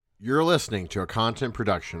You're listening to a content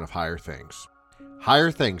production of Higher Things.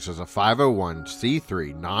 Higher Things is a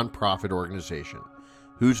 501c3 nonprofit organization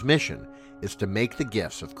whose mission is to make the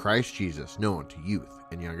gifts of Christ Jesus known to youth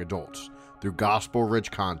and young adults through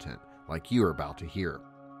gospel-rich content like you are about to hear.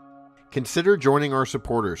 Consider joining our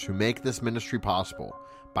supporters who make this ministry possible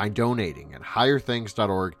by donating at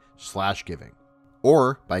higherthings.org/giving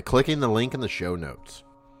or by clicking the link in the show notes.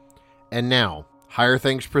 And now, Higher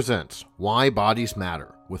Things presents Why Bodies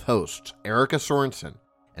Matter with hosts Erica Sorensen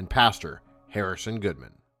and Pastor Harrison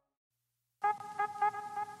Goodman.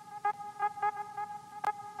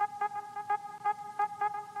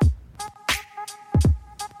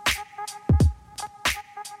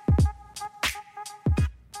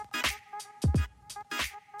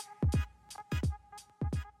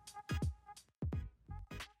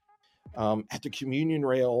 At the communion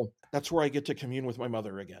rail, that's where I get to commune with my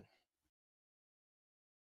mother again.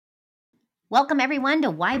 Welcome, everyone,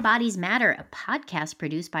 to Why Bodies Matter, a podcast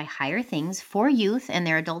produced by Higher Things for youth and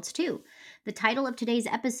their adults, too. The title of today's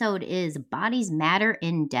episode is Bodies Matter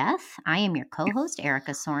in Death. I am your co-host,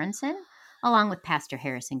 Erica Sorensen, along with Pastor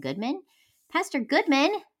Harrison Goodman. Pastor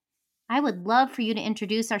Goodman, I would love for you to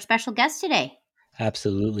introduce our special guest today.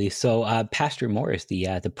 Absolutely. So Pastor Moore is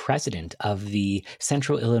the president of the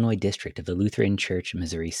Central Illinois District of the Lutheran Church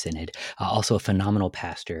Missouri Synod, also a phenomenal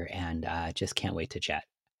pastor, and just can't wait to chat.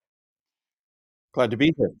 Glad to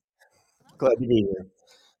be here.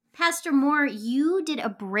 Pastor Moore, you did a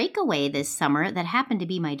breakaway this summer that happened to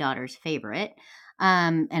be my daughter's favorite,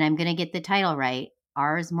 and I'm going to get the title right.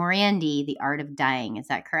 Ars Moriendi, The Art of Dying. Is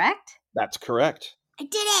that correct? That's correct. I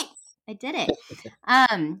did it.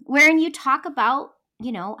 Wherein you talk about,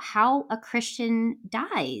 how a Christian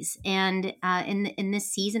dies. And in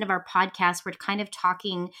this season of our podcast, we're kind of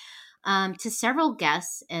talking to several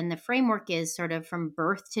guests, and the framework is sort of from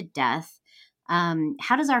birth to death.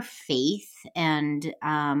 How does our faith and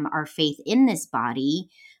our faith in this body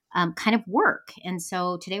kind of work? And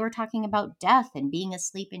so today we're talking about death and being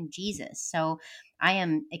asleep in Jesus. So I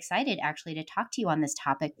am excited actually to talk to you on this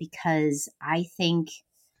topic because I think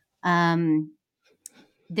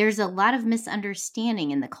there's a lot of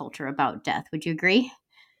misunderstanding in the culture about death. Would you agree?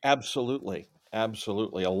 Absolutely. A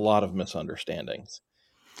lot of misunderstandings.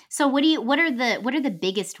 So what are the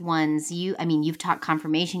biggest ones? You've taught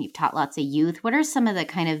confirmation, you've taught lots of youth. What are some of the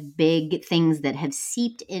kind of big things that have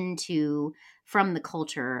seeped into from the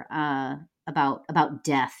culture about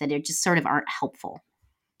death that it just sort of aren't helpful?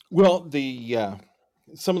 Well,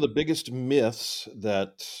 some of the biggest myths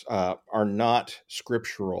that are not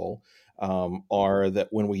scriptural are that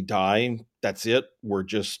when we die, that's it. We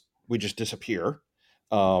just disappear.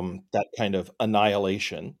 That kind of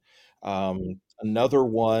annihilation. Another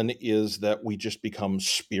one is that we just become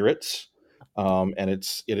spirits, and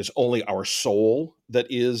it is only our soul that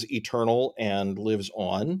is eternal and lives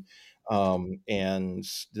on. And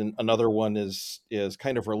then another one is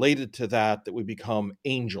kind of related to that we become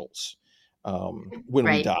angels when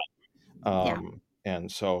we die.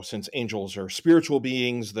 And so since angels are spiritual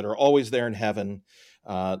beings that are always there in heaven,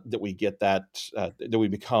 that we get that we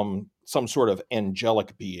become some sort of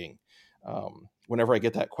angelic being. Whenever I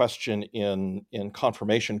get that question in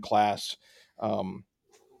confirmation class,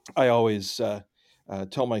 I always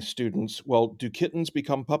tell my students, well, do kittens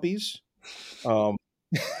become puppies?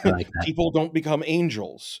 Like people don't become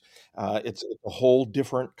angels. It's a whole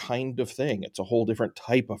different kind of thing. It's a whole different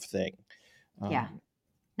type of thing.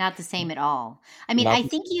 Not the same at all. I mean, I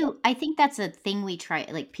think that's a thing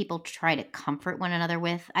people try to comfort one another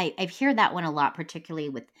with. I hear that one a lot, particularly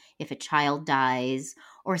with if a child dies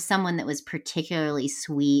or someone that was particularly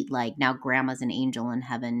sweet, like now grandma's an angel in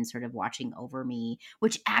heaven sort of watching over me,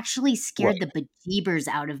 which actually scared the bejeebers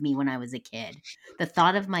out of me when I was a kid. The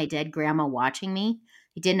thought of my dead grandma watching me,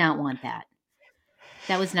 I did not want that.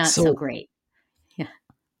 That was not so great. Yeah.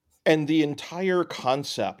 And the entire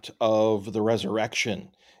concept of the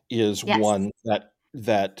resurrection is one that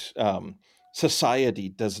society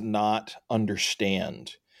does not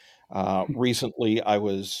understand. Recently, I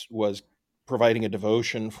was providing a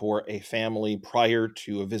devotion for a family prior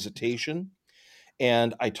to a visitation,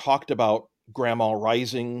 and I talked about Grandma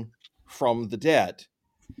rising from the dead.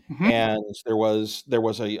 Mm-hmm. And there was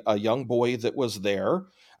a young boy that was there,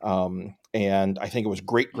 and I think it was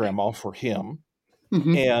great grandma for him.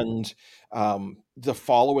 Mm-hmm. And the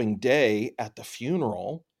following day at the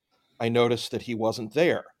funeral, I noticed that he wasn't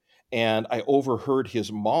there. And I overheard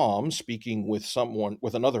his mom speaking with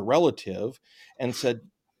another relative, and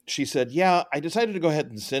she said, yeah, I decided to go ahead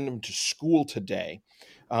and send him to school today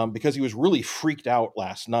because he was really freaked out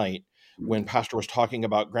last night when Pastor was talking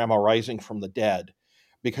about Grandma rising from the dead.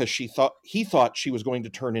 because he thought she was going to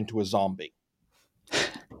turn into a zombie,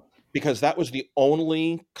 because that was the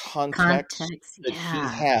only context that he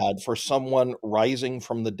had for someone rising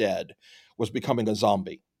from the dead, was becoming a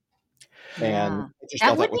zombie. And Yeah. I just That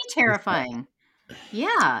thought would that be was terrifying.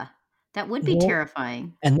 Yeah. That would be Well,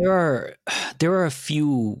 terrifying. and there are a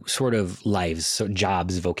few sort of lives, so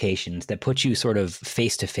jobs, vocations that put you sort of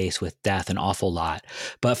face to face with death an awful lot.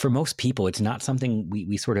 But for most people, it's not something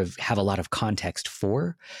we sort of have a lot of context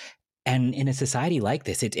for. And in a society like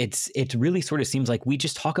this, it really sort of seems like we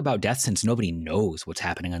just talk about death since nobody knows what's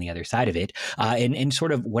happening on the other side of it, and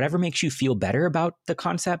sort of whatever makes you feel better about the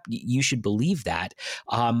concept, you should believe that.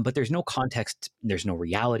 But there's no context, there's no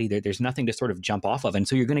reality, there's nothing to sort of jump off of, and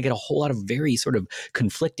so you're going to get a whole lot of very sort of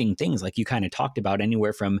conflicting things, like you kind of talked about,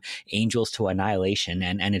 anywhere from angels to annihilation,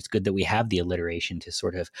 and it's good that we have the alliteration to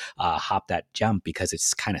sort of hop that jump because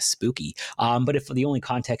it's kind of spooky. But if the only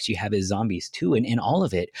context you have is zombies too, and in all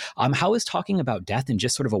of it. How is talking about death in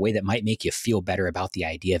just sort of a way that might make you feel better about the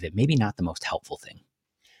idea of it maybe not the most helpful thing?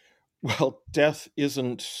 Well, death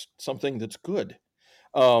isn't something that's good.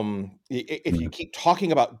 If you Mm. keep talking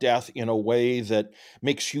about death in a way that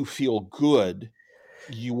makes you feel good,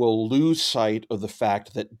 you will lose sight of the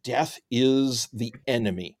fact that death is the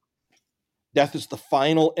enemy. Death is the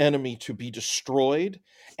final enemy to be destroyed,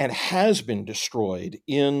 and has been destroyed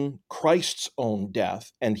in Christ's own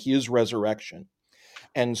death and his resurrection.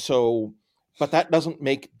 And so, but that doesn't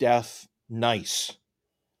make death nice.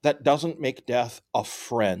 That doesn't make death a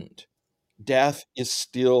friend. Death is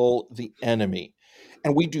still the enemy.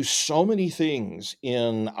 And we do so many things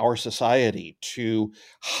in our society to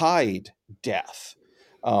hide death.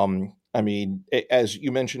 I mean, as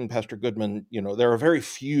you mentioned, Pastor Goodman, there are very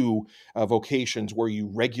few vocations where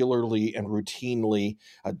you regularly and routinely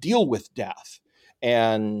deal with death.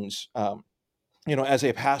 And as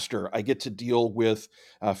a pastor, I get to deal with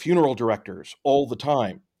funeral directors all the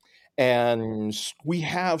time. And we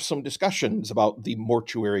have some discussions about the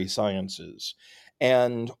mortuary sciences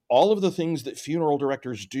and all of the things that funeral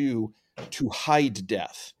directors do to hide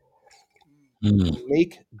death, Mm.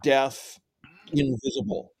 make death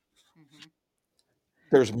invisible.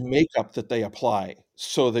 There's makeup that they apply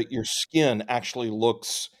so that your skin actually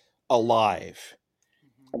looks alive.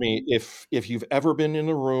 I mean, if you've ever been in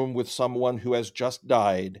a room with someone who has just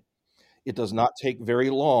died, it does not take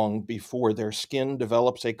very long before their skin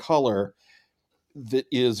develops a color that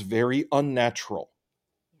is very unnatural,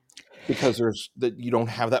 because that you don't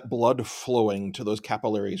have that blood flowing to those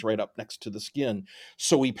capillaries right up next to the skin.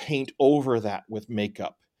 So we paint over that with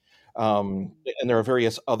makeup. And there are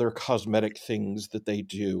various other cosmetic things that they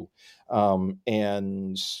do.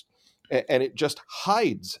 And it just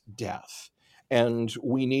hides death. And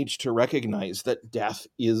we need to recognize that death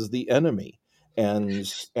is the enemy, and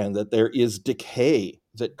that there is decay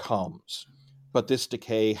that comes. But this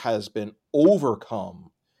decay has been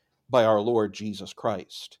overcome by our Lord Jesus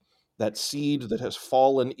Christ. That seed that has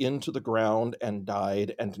fallen into the ground and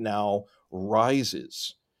died and now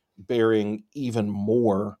rises, bearing even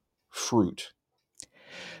more fruit.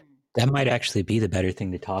 That might actually be the better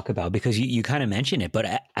thing to talk about, because you kind of mention it,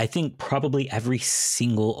 but I think probably every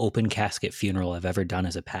single open casket funeral I've ever done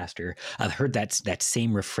as a pastor, I've heard that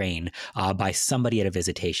same refrain by somebody at a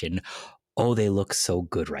visitation. Oh, they look so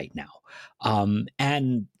good right now.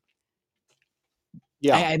 And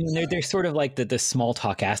Yeah. I mean, there's sort of like the small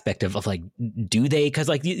talk aspect of like, do they? Because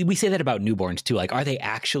like we say that about newborns too. Like, are they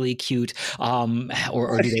actually cute?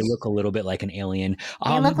 Or do they look a little bit like an alien?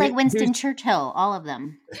 They look like There's Winston Churchill, all of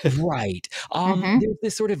them. right. Mhm. There's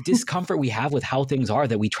this sort of discomfort we have with how things are,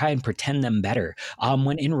 that we try and pretend them better.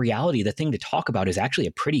 When in reality, the thing to talk about is actually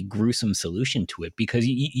a pretty gruesome solution to it, because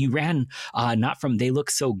you ran not from they look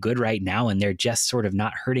so good right now and they're just sort of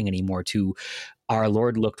not hurting anymore to our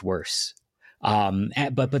Lord looked worse.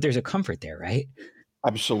 But there's a comfort there, right?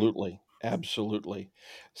 Absolutely. Absolutely.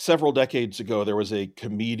 Several decades ago, there was a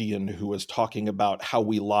comedian who was talking about how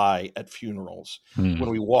we lie at funerals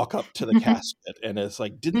when we walk up to the casket. And it's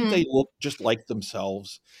like, didn't they look just like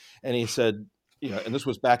themselves? And he said, and this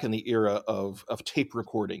was back in the era of tape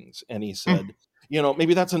recordings. And he said,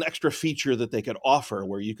 maybe that's an extra feature that they could offer,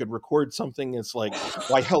 where you could record something. It's like,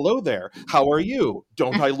 why, hello there. How are you?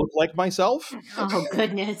 Don't I look like myself? Oh,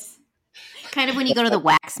 goodness. Kind of when you go to the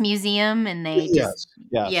wax museum and they just,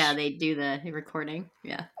 Yes. they do the recording.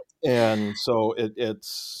 Yeah. And so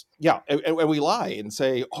it's and we lie and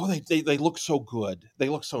say, oh, they look so good, they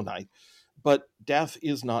look so nice, but death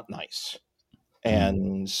is not nice.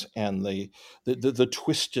 And the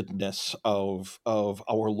twistedness of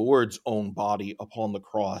our Lord's own body upon the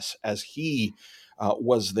cross, as he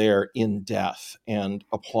was there in death and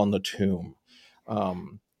upon the tomb,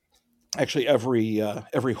 Um, Actually,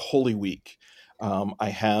 every Holy Week, I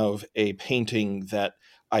have a painting that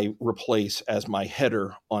I replace as my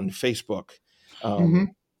header on Facebook, Mm-hmm.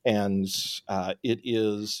 um, and it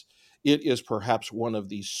is perhaps one of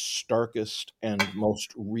the starkest and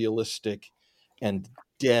most realistic and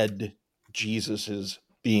dead Jesuses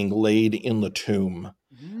being laid in the tomb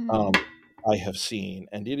Mm. um, I have seen,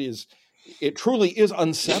 and it truly is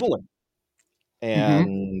unsettling,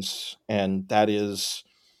 Mm-hmm. and that is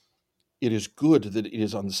it is good that it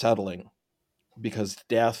is unsettling because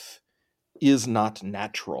death is not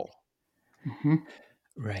natural. Mm-hmm.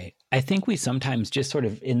 Right. I think we sometimes just sort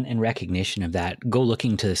of in recognition of that go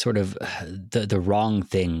looking to sort of the wrong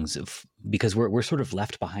things because we're sort of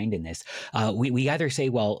left behind in this. We either say,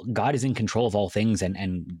 well, God is in control of all things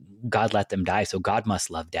and God let them die, so God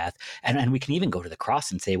must love death. And we can even go to the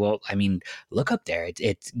cross and say, well, I mean, look up there.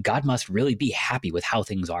 It's God must really be happy with how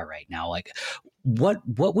things are right now. Like what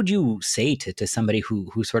would you say to somebody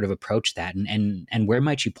who sort of approached that and where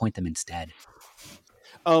might you point them instead?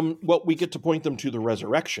 Well, we get to point them to the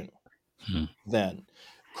resurrection Hmm. then.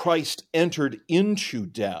 Christ entered into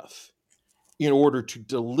death in order to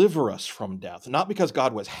deliver us from death, not because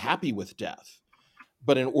God was happy with death,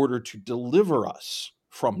 but in order to deliver us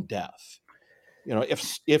from death.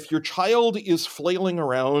 If your child is flailing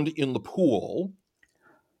around in the pool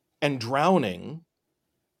and drowning,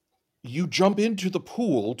 you jump into the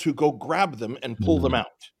pool to go grab them and pull them Hmm.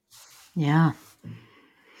 out. Yeah.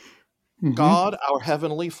 Mm-hmm. God, our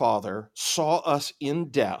Heavenly Father, saw us in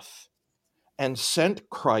death and sent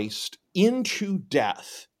Christ into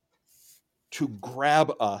death to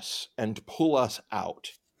grab us and pull us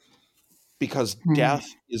out because death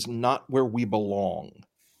is not where we belong.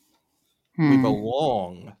 We Mm-hmm.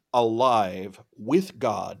 belong alive with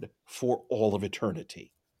God for all of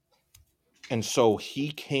eternity. And so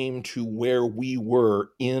he came to where we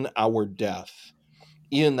were in our death,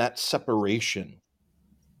 in that separation,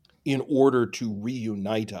 in order to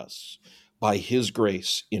reunite us by his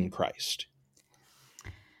grace in Christ.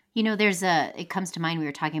 You know, it comes to mind, we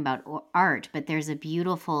were talking about art, but there's a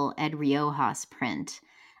beautiful Ed Riojas print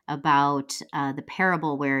about the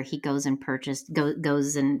parable where he goes and purchases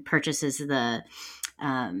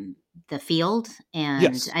um, the field. And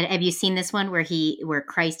Yes, have you seen this one where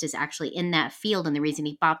Christ is actually in that field, and the reason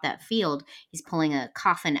he bought that field, he's pulling a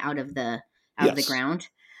coffin out of the yes, ground.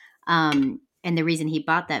 And the reason he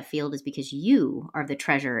bought that field is because you are the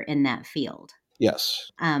treasure in that field.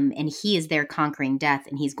 yes. And he is there conquering death,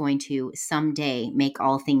 and he's going to someday make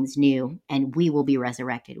all things new, and we will be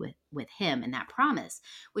resurrected with him and that promise,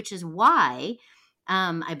 which is why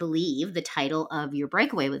I believe the title of your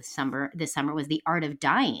breakaway this summer was The Art of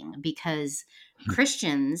Dying, because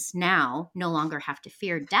Christians now no longer have to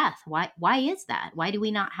fear death. Why is that? Why do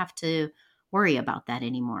we not have to worry about that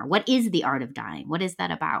anymore? What is the art of dying? What is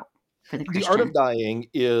that about for the The art of Christian? dying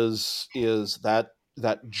is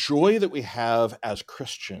that joy that we have as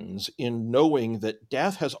Christians in knowing that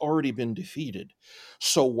death has already been defeated.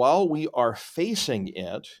 So while we are facing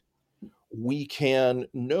it, we can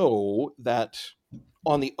know that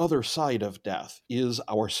on the other side of death is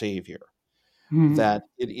our Savior. Hmm. That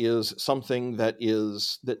it is something that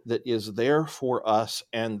is there for us,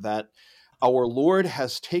 and that our Lord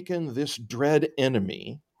has taken this dread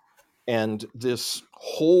enemy and this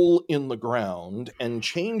hole in the ground and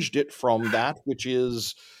changed it from that which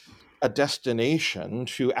is a destination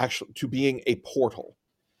to being a portal.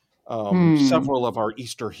 Hmm. Several of our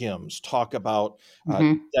Easter hymns talk about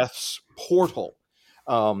Hmm. death's portal,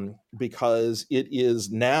 because it is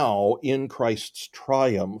now in Christ's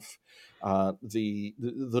triumph,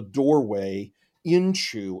 the doorway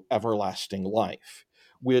into everlasting life,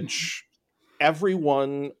 which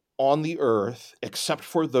everyone on the earth, except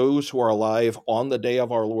for those who are alive on the day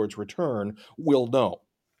of our Lord's return, will know.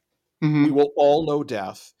 We Hmm. will all know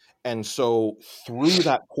death. And so, through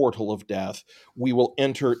that portal of death, we will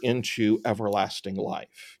enter into everlasting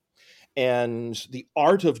life. And the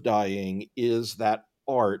art of dying is that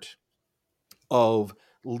art of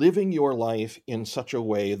living your life in such a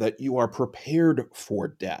way that you are prepared for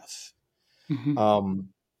death. Hmm. Um,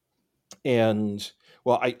 and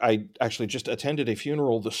well, I actually just attended a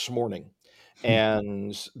funeral this morning,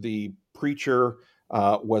 and the preacher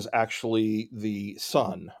was actually the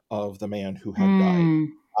son of the man who had died.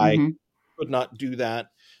 I Mm-hmm. could not do that.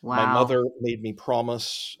 My Wow. mother made me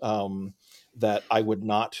promise that I would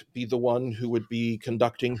not be the one who would be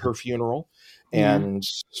conducting her funeral. Yeah. And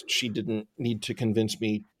she didn't need to convince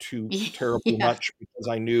me too terribly Yeah. much, because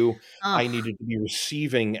I knew I Oh. needed to be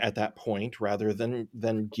receiving at that point rather than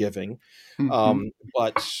giving. Hmm.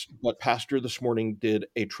 But Pastor this morning did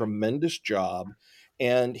a tremendous job,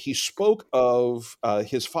 and he spoke of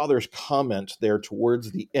his father's comment there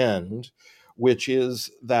towards the end, which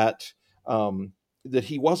is um, that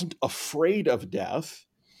he wasn't afraid of death,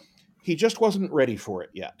 he just wasn't ready for it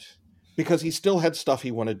yet, because he still had stuff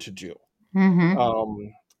he wanted to do. Hmm.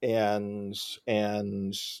 Um, and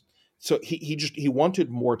so he wanted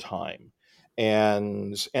more time.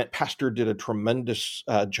 And Pastor did a tremendous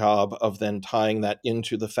job of then tying that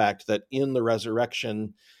into the fact that in the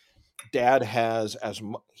resurrection, Dad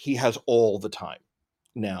he has all the time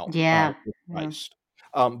now Yeah. with Yeah. Christ,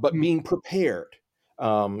 but being prepared,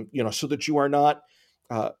 so that you are not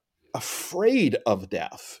uh, afraid of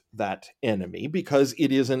death, that enemy, because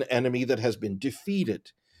it is an enemy that has been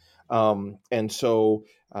defeated. And so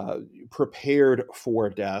prepared for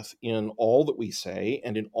death in all that we say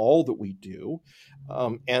and in all that we do.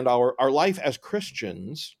 And our life as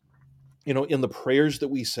Christians, in the prayers that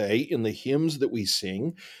we say, in the hymns that we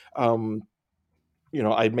sing. I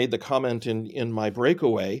made the comment in my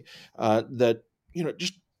breakaway that,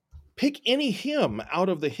 just pick any hymn out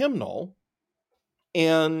of the hymnal,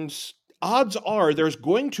 and odds are there's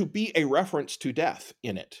going to be a reference to death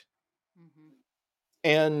in it. Hmm.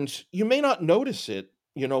 And you may not notice it,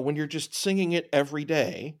 when you're just singing it every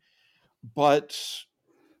day, but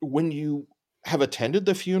when you have attended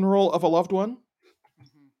the funeral of a loved one,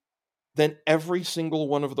 Hmm. then every single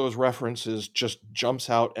one of those references just jumps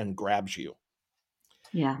out and grabs you,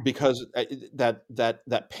 Yeah. because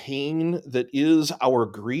that pain that is our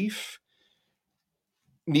grief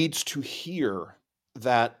needs to hear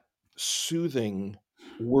that soothing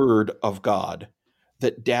word of God,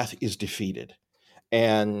 that death is defeated.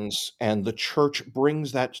 And the church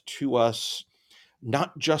brings that to us,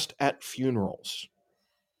 not just at funerals,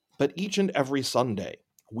 but each and every Sunday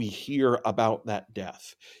we hear about that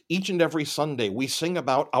death. Each and every Sunday we sing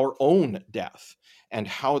about our own death, and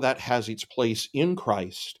how that has its place in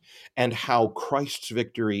Christ, and how Christ's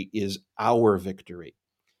victory is our victory.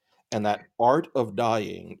 And that art of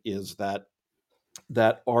dying is that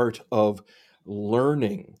art of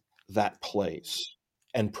learning that place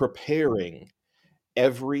and preparing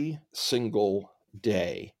every single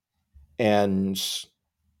day. And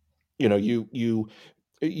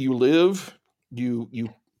you live, you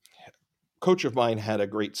coach of mine had a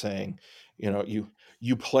great saying,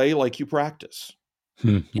 you play like you practice.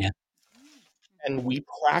 Yeah. And we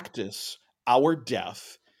practice our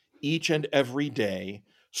death each and every day,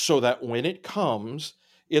 so that when it comes,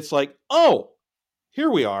 it's like, oh, here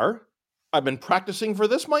we are. I've been practicing for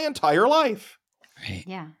this my entire life. Right.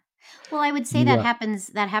 Yeah. Well, I would say You,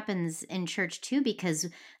 that happens in church too, because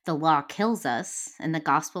the law kills us and the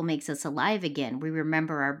gospel makes us alive again. We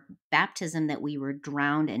remember our baptism, that we were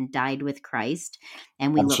drowned and died with Christ,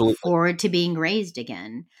 and we look Absolutely. forward to being raised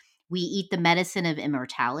again. We eat the medicine of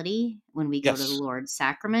immortality when we go to the Yes. Lord's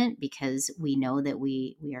sacrament, because we know that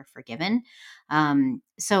we are forgiven.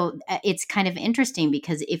 So it's kind of interesting,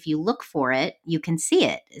 because if you look for it, you can see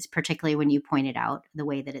it. Is particularly when you pointed out the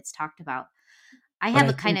way that it's talked about. I but have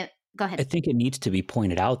a kind of Go I ahead. think it needs to be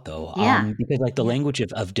pointed out though, Yeah. because like the Yeah. language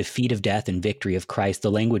of defeat of death and victory of Christ,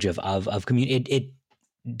 the language of communion, it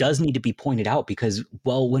does need to be pointed out, because,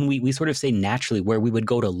 well, when we sort of say naturally where we would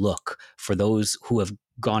go to look for those who have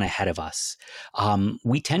gone ahead of us,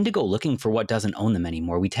 we tend to go looking for what doesn't own them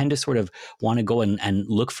anymore. We tend to sort of want to go and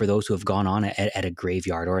look for those who have gone on at a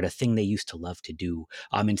graveyard or at a thing they used to love to do,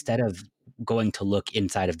 instead of going to look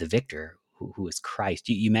inside of the victor, who is Christ.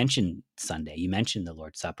 You mentioned Sunday, you mentioned the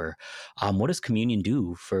Lord's Supper. What does communion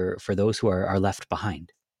do for those who are left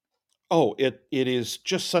behind? Oh, it is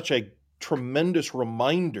just such a tremendous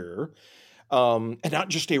reminder, and not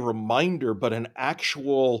just a reminder, but an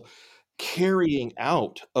actual carrying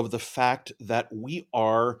out of the fact that we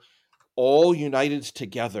are all united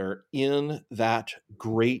together in that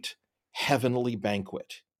great heavenly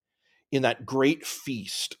banquet, in that great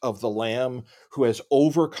feast of the Lamb who has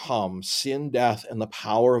overcome sin, death, and the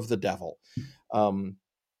power of the devil. Um,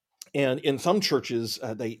 and in some churches,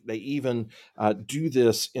 they even do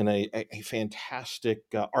this in a fantastic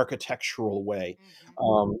architectural way.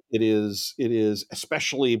 It is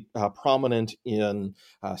especially prominent in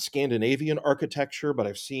Scandinavian architecture, but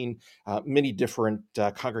I've seen many different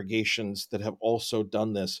congregations that have also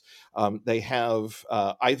done this. They have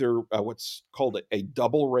either what's called a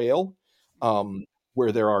double rail, Mhm.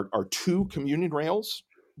 where there are two communion rails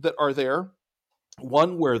that are there,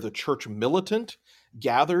 one where the church militant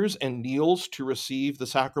gathers and kneels to receive the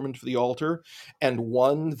sacrament of the altar, and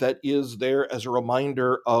one that is there as a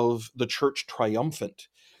reminder of the church triumphant,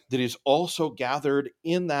 that is also gathered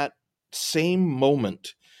in that same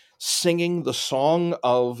moment, singing the song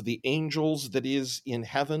of the angels that is in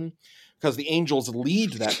heaven, because the angels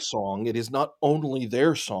lead that song. It is not only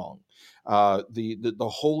their song. The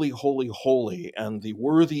holy, holy, holy, and the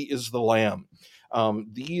worthy is the Lamb.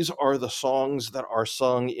 These are the songs that are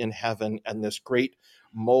sung in heaven, and this great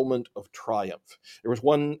moment of triumph. There was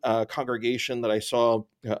one congregation that I saw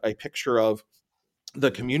a picture of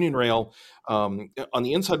the communion rail on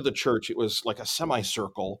the inside of the church. It was like a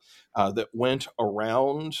semicircle that went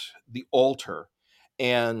around the altar.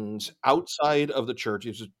 And outside of the church, it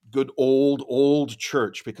was a good old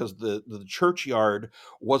church, because the churchyard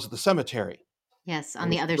was the cemetery. Yes, It on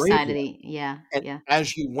the was the other side of graveyard. the, yeah, And yeah.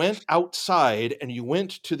 as you went outside and you went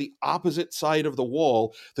to the opposite side of the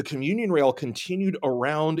wall, the communion rail continued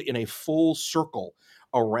around in a full circle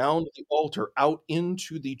around the altar out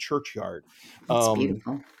into the churchyard. It's Um,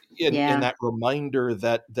 beautiful. in Yeah. that reminder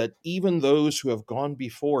that even those who have gone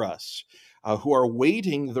before us, who are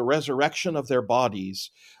waiting the resurrection of their bodies,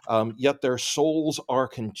 yet their souls are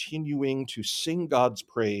continuing to sing God's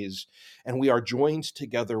praise, and we are joined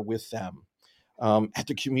together with them. At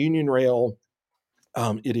the communion rail,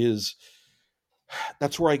 it is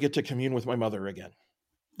that's where I get to commune with my mother again.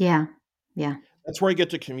 Yeah. Yeah. That's where I get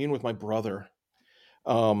to commune with my brother,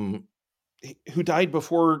 um, who died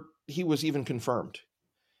before he was even confirmed.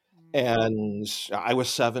 And I was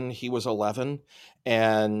 7, he was 11,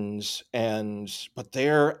 but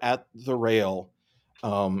there at the rail,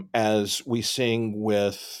 as we sing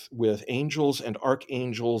with angels and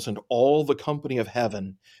archangels and all the company of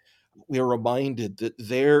heaven, we are reminded that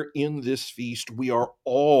there in this feast we are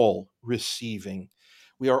all receiving.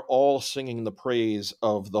 We are all singing the praise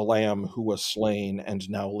of the Lamb who was slain and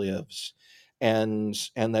now lives, and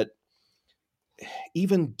that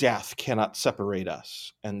even death cannot separate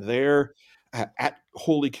us. And there, at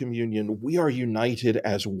Holy Communion, we are united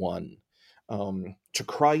as one to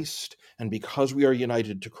Christ, and because we are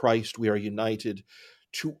united to Christ, we are united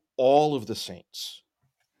to all of the saints,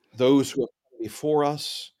 those who have come before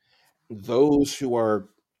us, those who are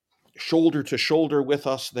shoulder to shoulder with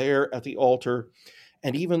us there at the altar,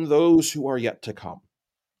 and even those who are yet to come.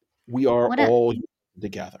 We are What a all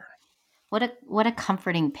together. what a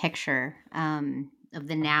comforting picture of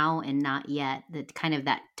the now and not yet. That kind of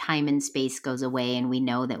that time and space goes away, and we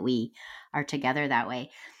know that we are together that way.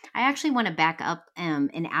 I actually want to back up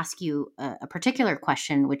and ask you a particular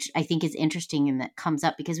question, which I think is interesting and that comes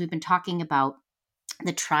up because we've been talking about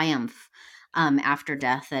the triumph after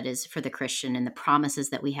death that is for the Christian and the promises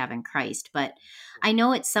that we have in Christ. But I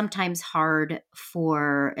know it's sometimes hard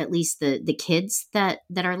for at least the kids that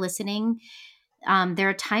are listening. There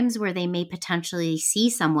are times where they may potentially see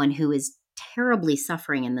someone who is terribly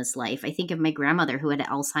suffering in this life. I think of my grandmother who had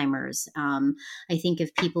Alzheimer's. I think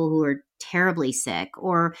of people who are terribly sick,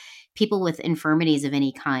 or people with infirmities of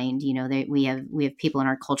any kind. You know, we have people in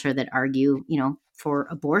our culture that argue, you know, for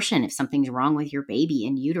abortion if something's wrong with your baby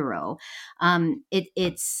in utero.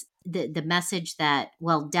 It's the message that,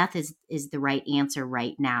 well, death is the right answer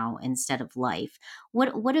right now instead of life.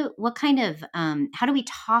 What kind of how do we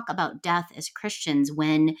talk about death as Christians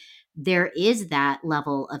when there is that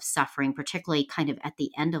level of suffering, particularly kind of at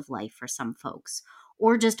the end of life for some folks,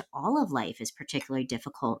 or just all of life is particularly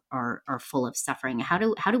difficult or full of suffering? How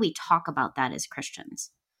do we talk about that as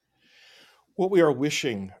Christians? What we are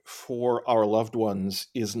wishing for our loved ones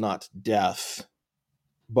is not death,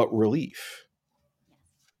 but relief.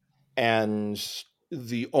 And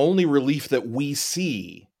the only relief that we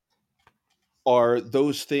see are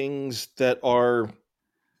those things that are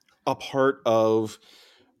a part of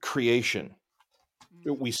creation.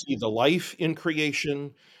 We see the life in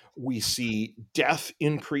creation, we see death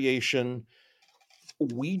in creation.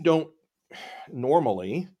 We don't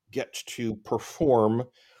normally get to perform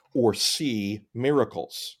or see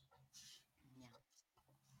miracles.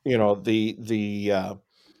 You know, the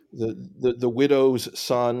widow's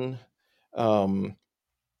son, um,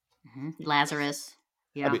 Lazarus.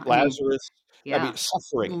 I Yeah, mean I mean, Lazarus, I yeah, mean would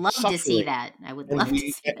suffering, love to see that. I would and love to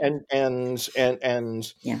we see that.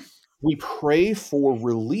 and Yeah. we pray for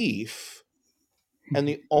relief, and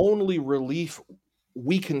the only relief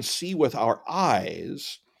we can see with our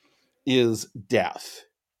eyes is death.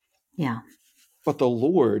 Yeah. But the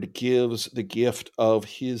Lord gives the gift of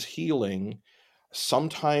his healing.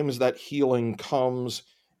 Sometimes that healing comes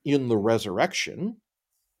in the resurrection.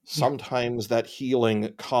 Yeah. Sometimes that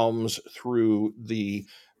healing comes through the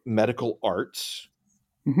medical arts.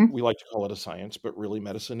 We like to call it a science, but really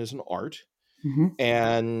medicine is an art. Mm-hmm.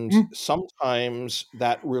 And sometimes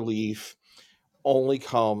that relief only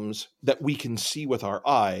comes that we can see with our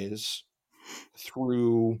eyes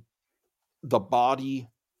through the body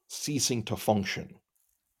ceasing to function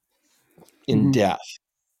in death.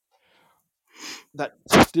 That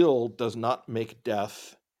still does not make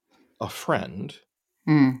death a friend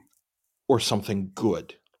or something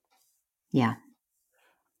good. Yeah.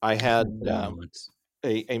 I had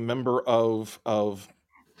a member of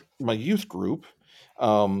my youth group,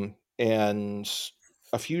 and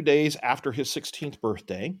a few days after his 16th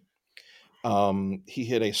birthday, he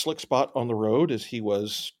hit a slick spot on the road as he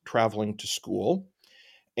was traveling to school,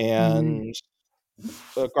 and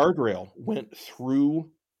a guardrail went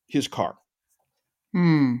through his car.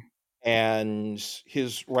 And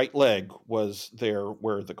his right leg was there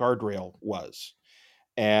where the guardrail was.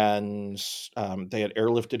 And they had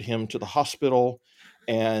airlifted him to the hospital.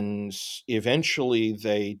 And eventually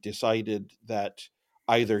they decided that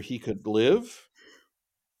either he could live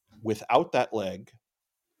without that leg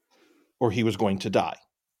or he was going to die.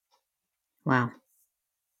 Wow.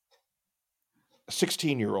 A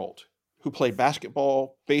 16-year-old who played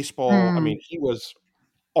basketball, baseball. I mean, he was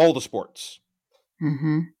all the sports.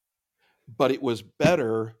 But it was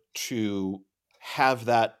better to have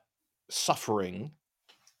that suffering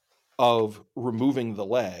of removing the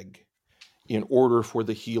leg in order for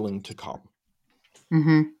the healing to come.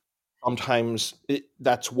 Sometimes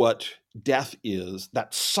that's what death is.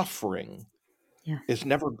 That suffering is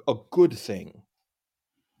never a good thing.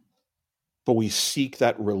 But we seek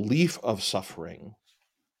that relief of suffering.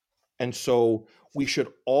 And so we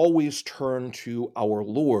should always turn to our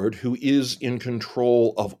Lord, who is in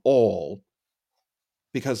control of all,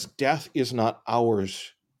 because death is not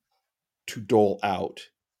ours to dole out,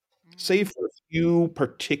 save for a few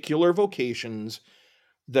particular vocations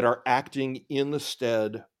that are acting in the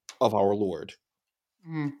stead of our Lord.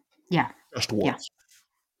 Yeah. Just once.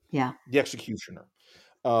 Yeah. The executioner.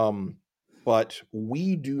 But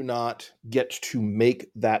we do not get to make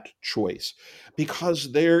that choice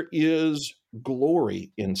because there is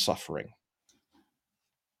glory in suffering.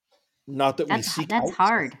 Not that we seek out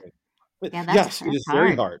hard. suffering. Yeah, yes, it is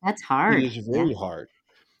very hard. That's hard. It is very hard.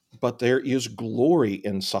 But there is glory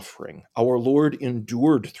in suffering. Our Lord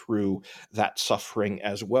endured through that suffering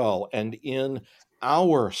as well. And in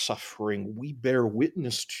our suffering, we bear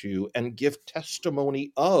witness to and give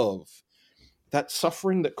testimony of that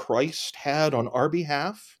suffering that Christ had on our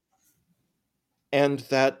behalf, and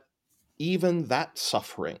that even that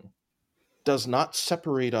suffering does not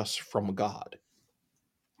separate us from God.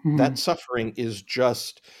 That suffering is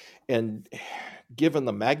just, and given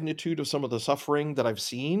the magnitude of some of the suffering that I've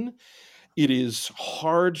seen, it is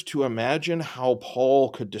hard to imagine how Paul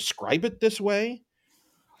could describe it this way,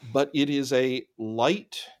 but it is a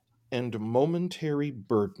light and momentary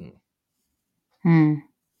burden.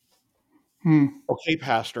 Okay,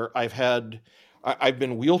 Pastor, I've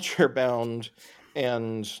been wheelchair bound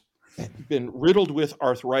and been riddled with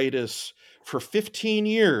arthritis for 15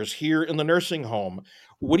 years here in the nursing home.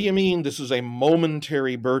 What do you mean this is a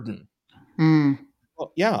momentary burden?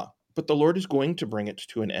 Well, yeah, but the Lord is going to bring it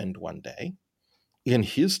to an end one day in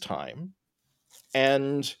his time.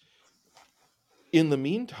 And in the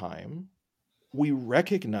meantime, we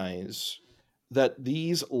recognize that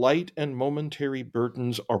these light and momentary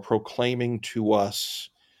burdens are proclaiming to us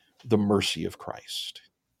the mercy of Christ.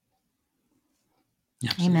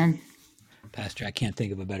 Absolutely. Amen. Pastor, I can't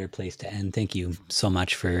think of a better place to end. Thank you so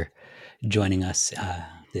much for joining us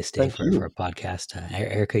this day for our podcast.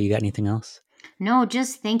 Erica, you got anything else? No,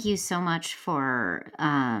 just thank you so much for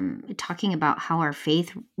talking about how our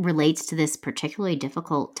faith relates to this particularly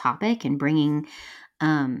difficult topic and bringing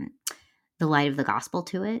the light of the gospel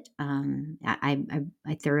to it.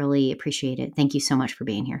 I thoroughly appreciate it. Thank you so much for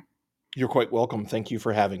being here. You're quite welcome. Thank you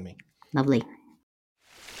for having me. Lovely.